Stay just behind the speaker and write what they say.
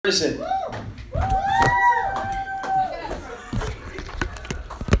Is it? Alright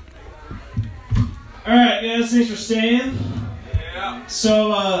guys, thanks for staying. Yeah.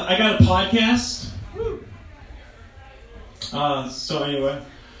 So I got a podcast. So anyway.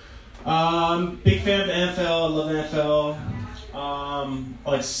 Big fan of the NFL, I love the NFL. I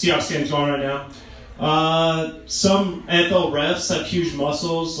like Seahawks games going right now. Some NFL refs have huge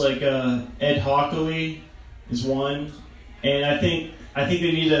muscles, like Ed Hockley is one. And I think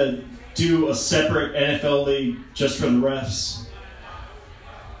they need to do a separate NFL league just for the refs.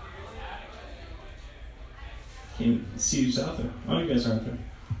 Can you see who's out there? Oh, you guys are out there.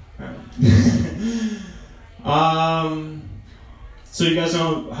 Alright. So you guys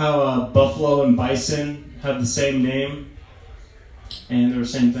know how buffalo and bison have the same name? And they're the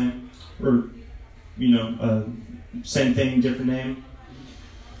same thing? Or, same thing, different name?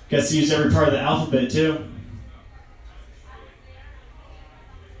 Guess they use every part of the alphabet, too.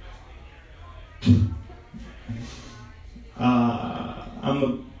 I'm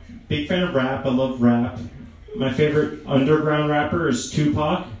a big fan of rap. I love rap. My favorite underground rapper is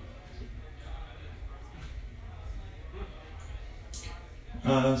Tupac.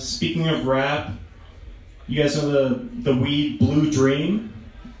 Speaking of rap, you guys know the weed Blue Dream?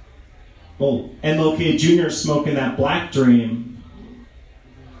 Well, MLK Jr. is smoking that Black Dream.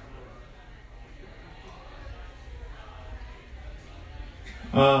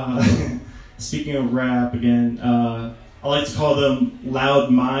 Speaking of rap again, I like to call them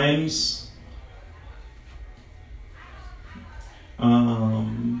loud mimes.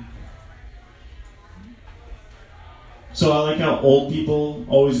 So I like how old people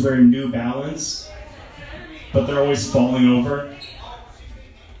always wear New Balance, but they're always falling over.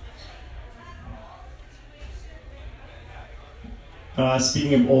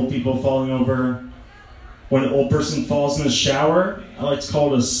 Speaking of old people falling over, when an old person falls in the shower, I like to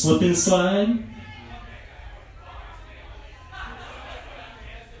call it a slip and slide.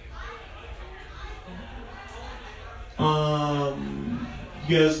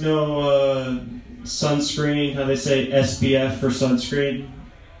 You guys know sunscreen, how they say SPF for sunscreen?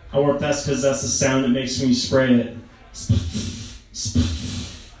 I wonder if that's because that's the sound it makes when you spray it.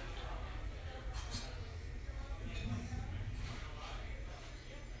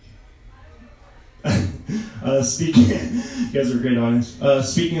 You guys are a great audience.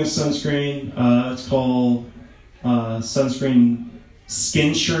 Speaking of sunscreen, it's called sunscreen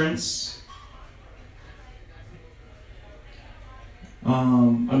Skinsurance.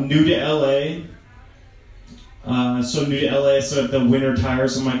 I'm new to LA. So new to LA, so I have the winter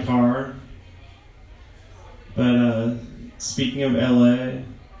tires on my car. But speaking of LA, I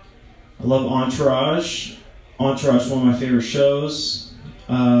love Entourage. Entourage is one of my favorite shows.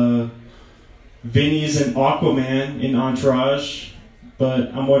 Vinny is an Aquaman in Entourage,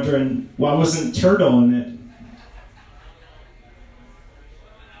 but I'm wondering why wasn't Turtle in it?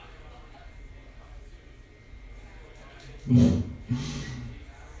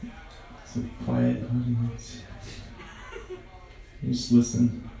 It's a quiet audience. Just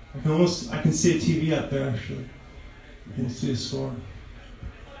listen. I can see a TV out there actually. I can see a store.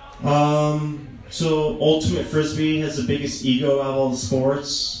 So Ultimate Frisbee has the biggest ego out of all the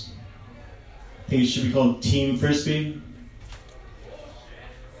sports. I think it should be called Team Frisbee.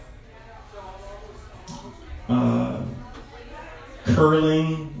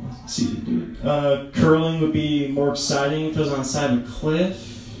 Curling. Let's see, curling would be more exciting if it was on the side of a cliff.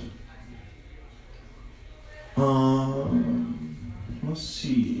 Let's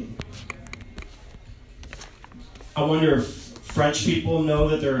see. I wonder if French people know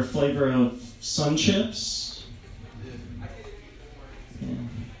that they're a flavor of Sun Chips. Yeah.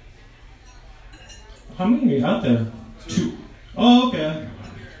 How many are you out there? 2. Oh, okay.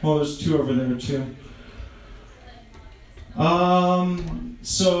 Well, there's 2 over there too.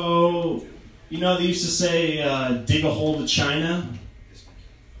 So, they used to say, dig a hole to China.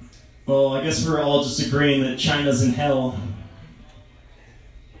 Well, I guess we're all just agreeing that China's in hell.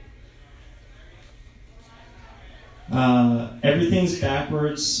 Everything's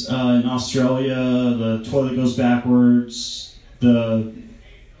backwards in Australia. The toilet goes backwards. The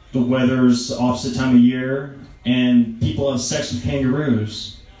weather's the opposite time of year, and people have sex with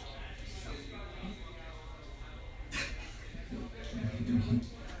kangaroos.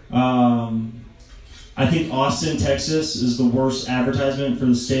 I think Austin, Texas is the worst advertisement for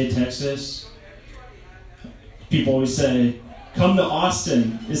the state of Texas. People always say, come to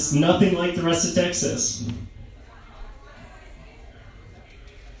Austin. It's nothing like the rest of Texas.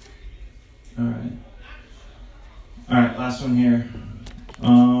 Alright, last one here.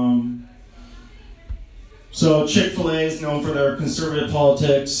 So Chick-fil-A is known for their conservative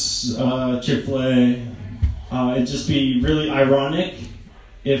politics. Chick-fil-A, it'd just be really ironic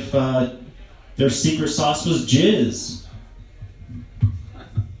if their secret sauce was jizz.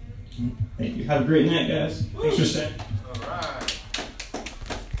 Thank you. Have a great night, guys. Thanks for staying.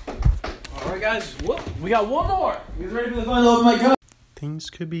 All right, guys. We got one more. You guys ready for the final open mic? Go. Things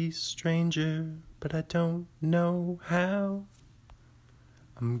could be stranger, but I don't know how.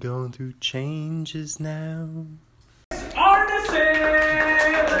 I'm going through changes now.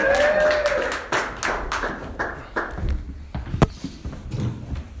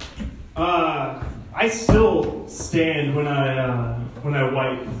 I still stand when I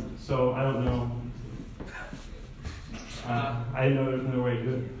wipe, so I don't know. I know there's no way to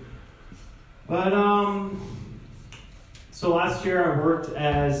do it. But so last year I worked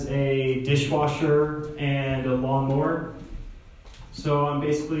as a dishwasher and a lawnmower. So I'm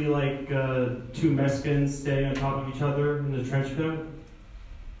basically like two Mexicans standing on top of each other in a trench coat.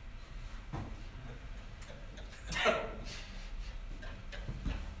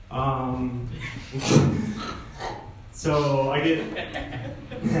 So I get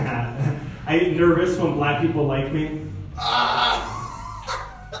nervous when black people like me.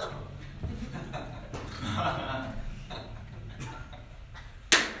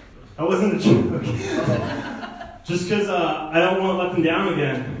 That wasn't a joke. Just because I don't want to let them down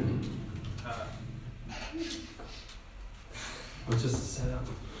again. It was just a setup.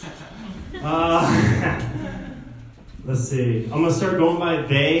 Let's see. I'm going to start going by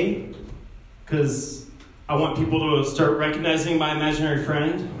they, because I want people to start recognizing my imaginary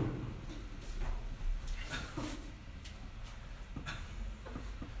friend.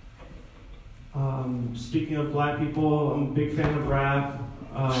 Speaking of black people, I'm a big fan of rap.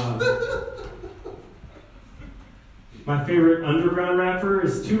 My favorite underground rapper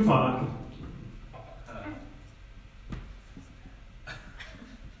is Tupac.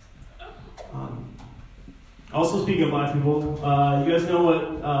 Also, speaking of black people, you guys know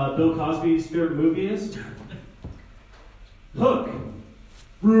what Bill Cosby's favorite movie is? Hook.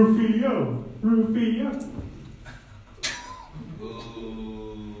 Rufio. Rufio.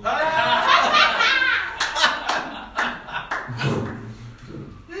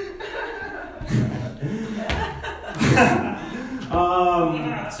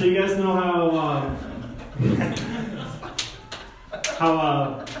 So you guys know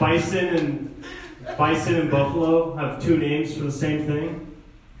how bison and buffalo have two names for the same thing?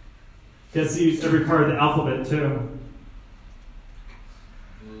 Guess they use every part of the alphabet too.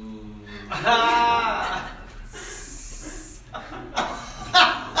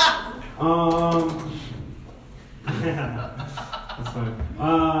 That's funny.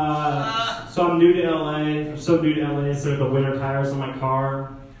 So I'm new to LA. I'm so new to LA, so I have the winter tires on my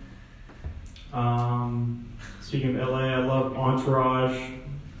car. Speaking of LA, I love Entourage.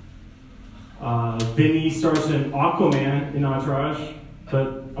 Vinny stars in Aquaman in Entourage,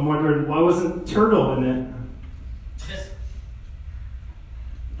 but I'm wondering why wasn't Turtle in it?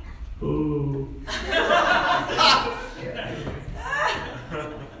 Ooh.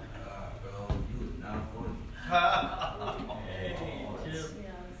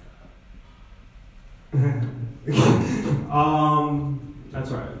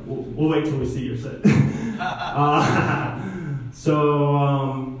 That's all right. We'll wait till we see your set.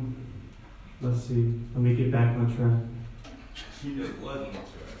 Let's see. Let me get back on track. You just wasn't on track.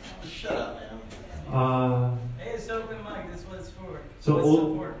 Shut up, man. Hey, it's open mic. This is what it's for. So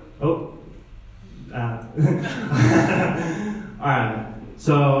support. All right.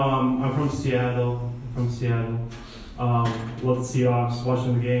 So I'm from Seattle. Love the Seahawks.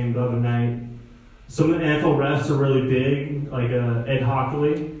 Watching the game the other night. Some of the NFL refs are really big, like Ed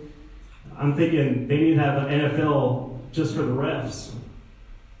Hockley. I'm thinking they need to have an NFL just for the refs.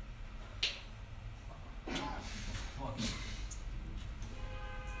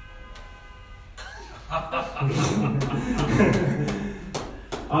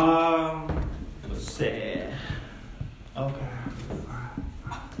 Let's see. Okay.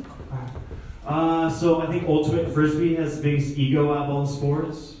 So I think Ultimate Frisbee has the biggest ego out of all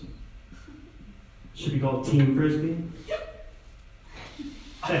sports. Should be called Team Frisbee. Is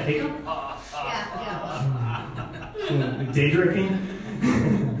that hiccup? Yeah. Day drinking?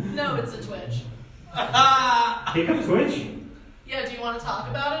 No, it's a Twitch. Hiccup Twitch? Yeah, do you want to talk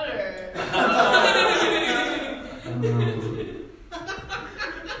about it, or? I've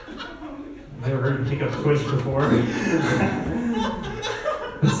never heard hiccup Twitch before.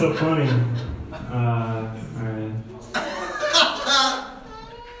 It's so funny. Alright.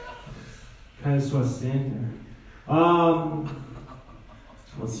 Kind of just want to stand here.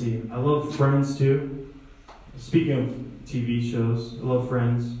 Let's see. I love Friends too. speaking of TV shows, I love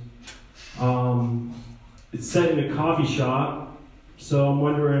Friends. It's set in a coffee shop, so I'm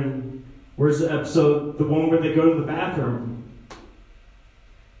wondering, where's the episode, the one where they go to the bathroom?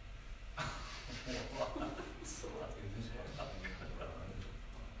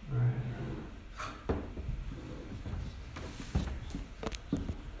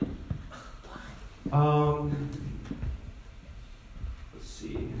 Let's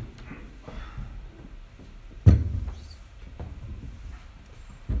see.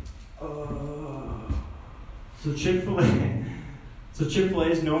 So Chick-fil-A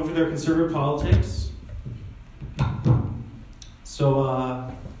is known for their conservative politics. So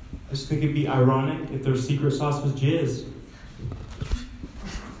I just think it'd be ironic if their secret sauce was jizz.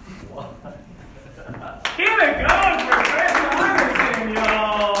 Keep it going for Chris Iverson,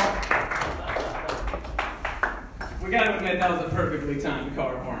 y'all. We gotta admit that was a perfectly timed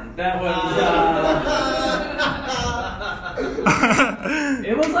car horn. That was.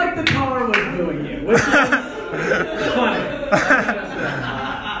 It was like the car was booing you, which was funny.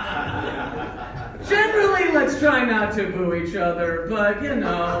 Generally, let's try not to boo each other, but you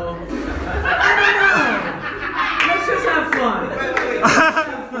know, I don't know. Let's just have fun. Wait.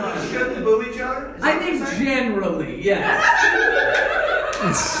 Shouldn't we boo each other? I think generally, yes.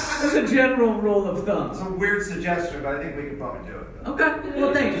 There's a general rule of thumb. It's a weird suggestion, but I think we could probably do it. Okay,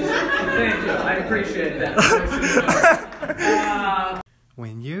 well, thank you. Thank you. I appreciate that.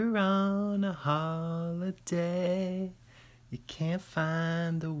 When you're on a holiday, you can't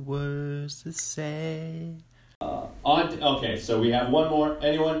find the words to say. Okay, so we have one more.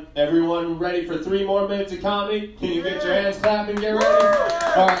 Everyone ready for 3 more minutes of comedy? Can you get your hands clapping, get ready?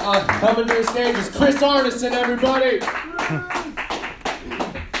 All right, coming to the stage is Chris Arneson, everybody.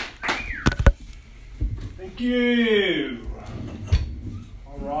 Thank you.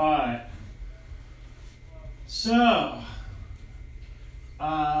 All right. So,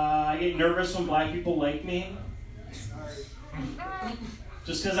 I get nervous when black people like me.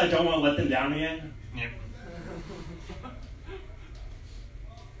 Just because I don't want to let them down again.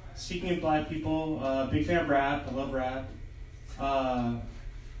 Speaking of black people, big fan of rap. I love rap.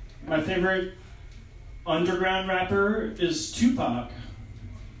 My favorite underground rapper is Tupac.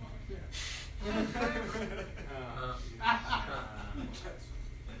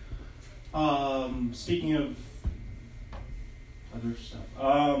 Speaking of other stuff,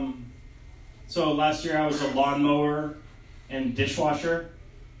 so last year I was a lawnmower and dishwasher.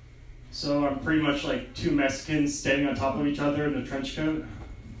 So I'm pretty much like 2 Mexicans standing on top of each other in a trench coat.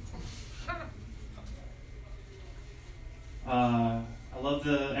 I love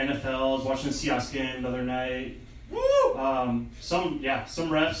the NFL. I was watching the Seahawks game the other night. Woo! Some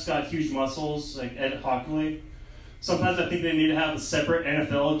refs got huge muscles, like Ed Hockley. Sometimes I think they need to have a separate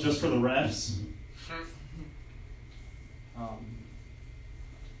NFL just for the refs.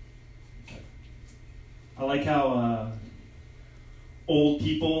 I like how old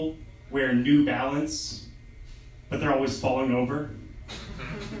people wear New Balance, but they're always falling over.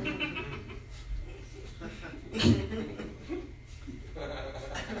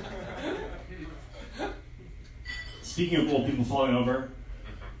 Speaking of old people falling over,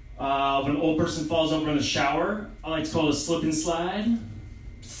 when an old person falls over in the shower, I like to call it a slip and slide.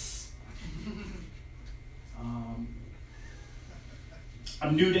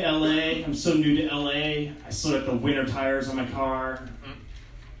 I'm new to LA. I'm so new to LA. I still have the winter tires on my car.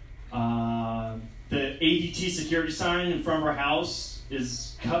 The ADT security sign in front of our house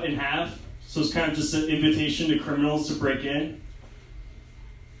is cut in half, so it's kind of just an invitation to criminals to break in.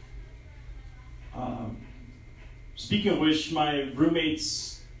 Speaking of which, my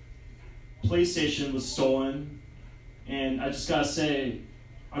roommate's PlayStation was stolen, and I just gotta say,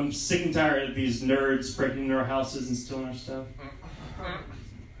 I'm sick and tired of these nerds breaking into our houses and stealing our stuff.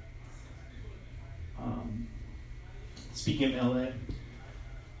 Speaking of LA,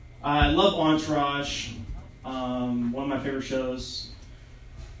 I love Entourage, one of my favorite shows.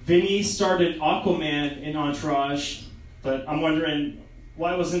 Vinny started Aquaman in Entourage, but I'm wondering,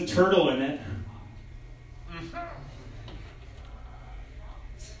 why wasn't Turtle in it?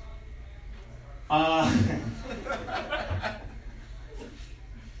 I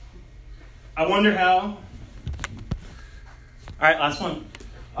wonder how. Alright, last one.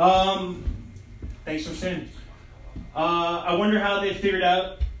 Thanks for staying. I wonder how they figured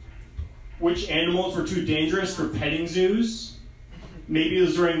out which animals were too dangerous for petting zoos. Maybe it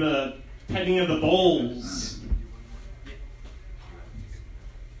was during the petting of the bulls.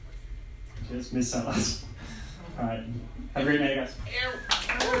 Just missed that last one. Alright. Have a great night, guys.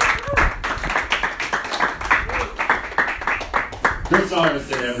 Chris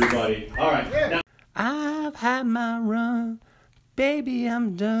Arneson, everybody. All right. Now- I've I've had my run. Baby,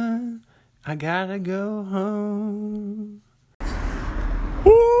 I'm done. I gotta go home.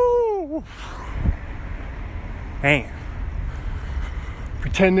 Woo! Man.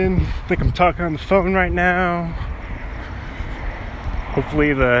 Pretending like I'm talking on the phone right now.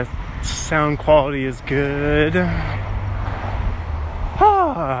 Hopefully the sound quality is good.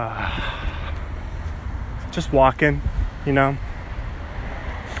 Just walking, you know.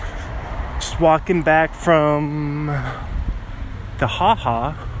 Just walking back from the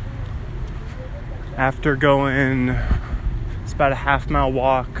Ha-Ha after going, it's about a half-mile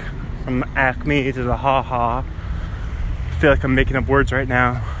walk from Acme to the Ha-Ha. I feel like I'm making up words right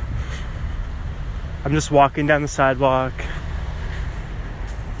now. I'm just walking down the sidewalk,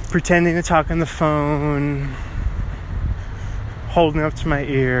 pretending to talk on the phone, holding up to my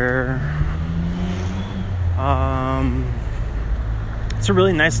ear. It's a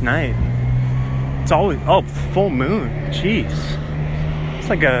really nice night. It's always full moon. Jeez, it's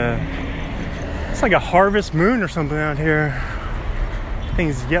like a harvest moon or something out here.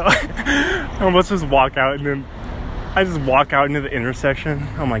 Things yellow. I almost just walk out and then I just walk out into the intersection.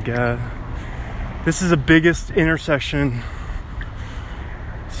 Oh my god, this is the biggest intersection.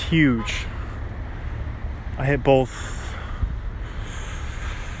 It's huge. I hit both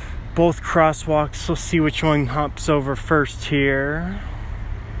crosswalks, so see which one hops over first here.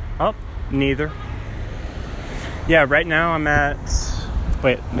 Oh, neither. Yeah, right now I'm at,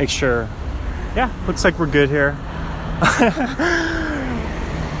 wait, make sure. Yeah, looks like we're good here. I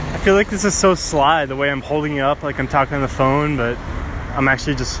feel like this is so sly, the way I'm holding it up like I'm talking on the phone, but I'm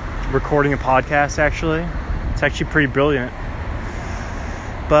actually just recording a podcast, actually. It's actually pretty brilliant.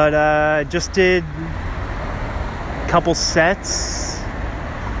 But I just did a couple sets.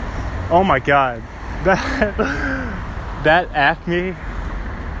 Oh my god. That Acme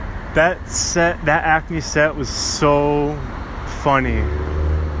set was so funny.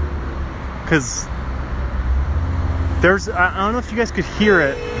 Cause I don't know if you guys could hear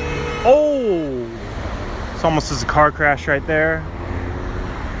it. Oh, it's almost as a car crash right there.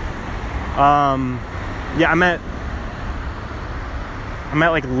 Yeah, I'm at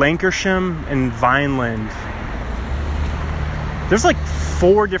like Lancashire and Vineland. There's like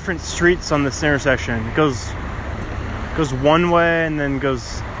 4 different streets on this intersection. It goes one way and then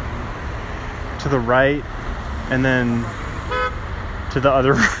goes to the right and then to the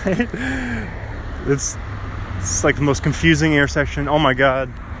other right. It's like the most confusing intersection. Oh my god.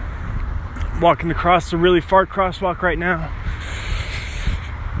 Walking across a really far crosswalk right now.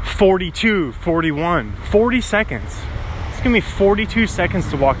 42, 41, 40 seconds. It's gonna be 42 seconds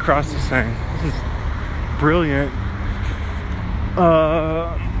to walk across this thing. This is brilliant.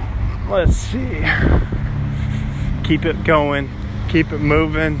 Let's see. Keep it going. Keep it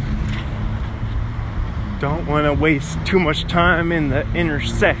moving. Don't want to waste too much time in the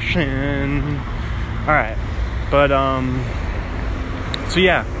intersection. Alright. But, so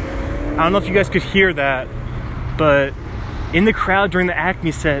yeah. I don't know if you guys could hear that, but in the crowd during the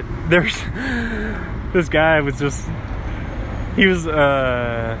Acme set, there's this guy was just, he was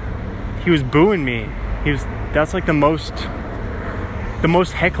booing me. That's like the most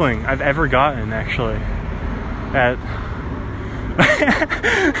heckling I've ever gotten, actually.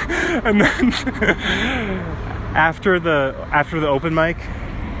 And then after the open mic,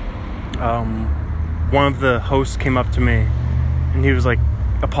 one of the hosts came up to me and he was like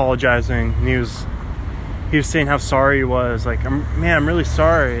apologizing, and he was saying how sorry he was. Like, I'm really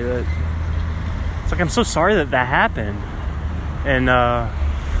sorry that. It's like, I'm so sorry that happened. And I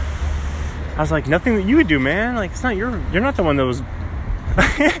was like, nothing that you would do, man. Like, it's not you're not the one that was.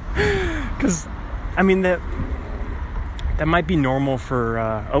 Because, I mean, that might be normal for.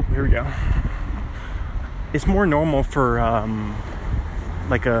 Oh, here we go. It's more normal for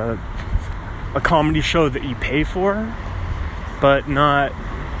like a comedy show that you pay for, but not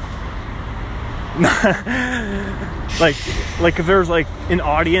like if there's like an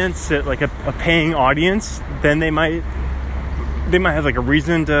audience, like a paying audience, then they might have like a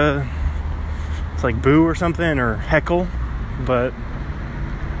reason to like boo or something or heckle. But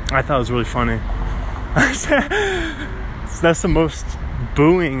I thought it was really funny. That's the most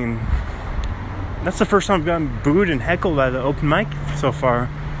booing, and that's the first time I've gotten booed and heckled at the open mic so far.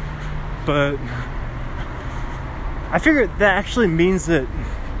 But I figured that actually means that,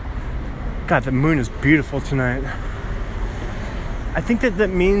 God, the moon is beautiful tonight. I think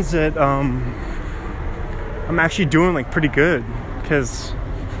that means that I'm actually doing like pretty good, because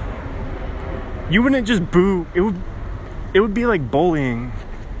you wouldn't just boo. It would be like bullying.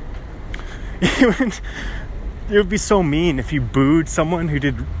 It would be so mean if you booed someone who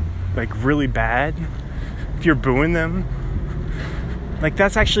did like really bad. if you're booing them, like,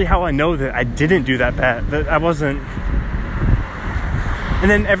 that's actually how I know that I didn't do that bad, that I wasn't.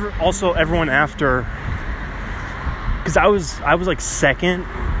 And then everyone after, because I was like second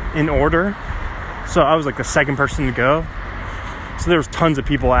in order, so I was like the second person to go, so there was tons of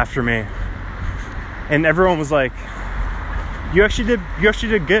people after me, and everyone was like, you actually did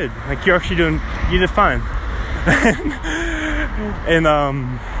good, like, you did fine. And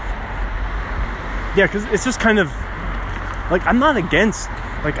yeah, because it's just kind of like, I'm not against,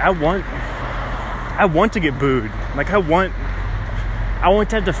 like, I want to get booed, like, I want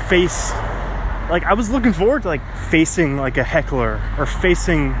to have to face, like, I was looking forward to, like, facing, like, a heckler or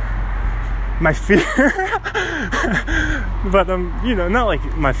facing my fear. But you know, not like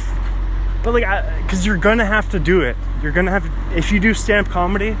but like, because you're gonna have to do it. You're gonna have, if you do stand-up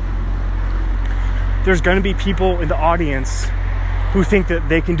comedy, there's gonna be people in the audience who think that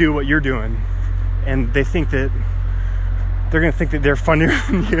they can do what you're doing, and they think that they're gonna think that they're funnier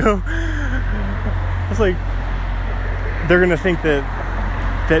than you. It's like, they're gonna think that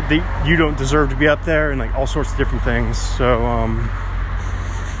you don't deserve to be up there, and like all sorts of different things. So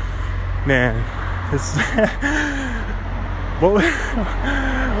man, it's what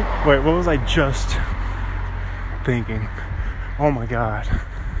was I just thinking? Oh my god,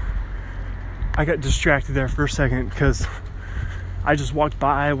 I got distracted there for a second because I just walked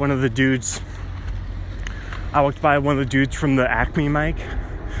by one of the dudes. I walked by one of the dudes from the Acme mic,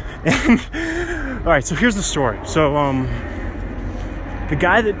 and all right, so here's the story. So the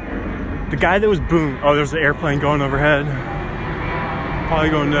guy that was booing, oh, there's an airplane going overhead, probably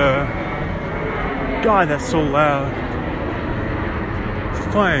going to, God, that's so loud, it's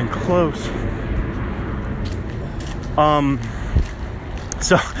flying close.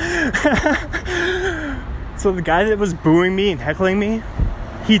 So the guy that was booing me and heckling me,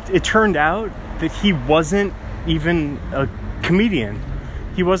 it turned out that he wasn't even a comedian.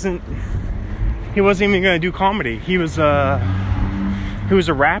 He wasn't even gonna do comedy. He was a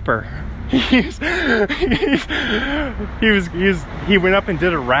rapper. He went up and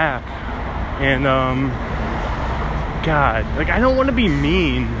did a rap, and God, like, I don't want to be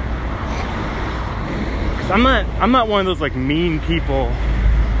mean, because I'm not one of those, like, mean people.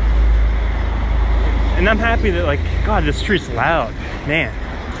 And I'm happy that, like, God, the street's loud, man,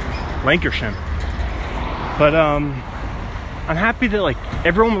 Lancashire. But I'm happy that, like,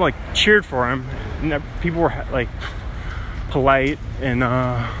 everyone, like, cheered for him, and that people were, like, polite, and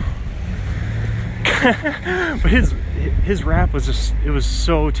but his rap was just, it was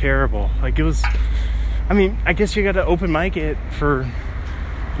so terrible. Like, it was, I mean, I guess you gotta open mic it for,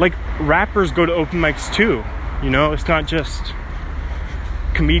 like, rappers go to open mics too, you know? It's not just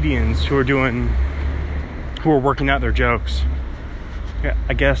comedians who are working out their jokes. Yeah,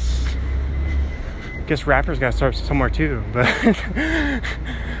 I guess rappers gotta start somewhere too, but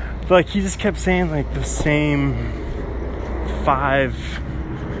like, he just kept saying, like, the same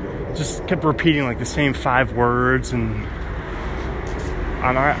just kept repeating, like, the same 5 words, and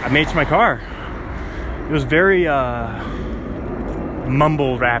I made it to my car. It was very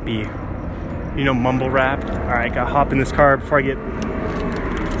mumble rappy, you know, mumble rap. All right, gotta hop in this car before I get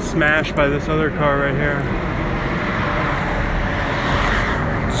smashed by this other car right here.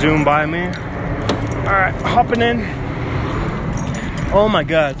 Zoom by me. All right, hopping in. Oh my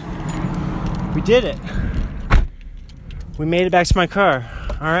god, we did it. We made it back to my car.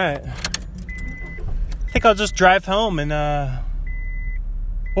 All right, I think I'll just drive home, and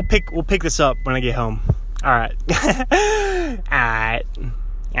we'll pick this up when I get home. All right. All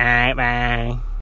right, bye.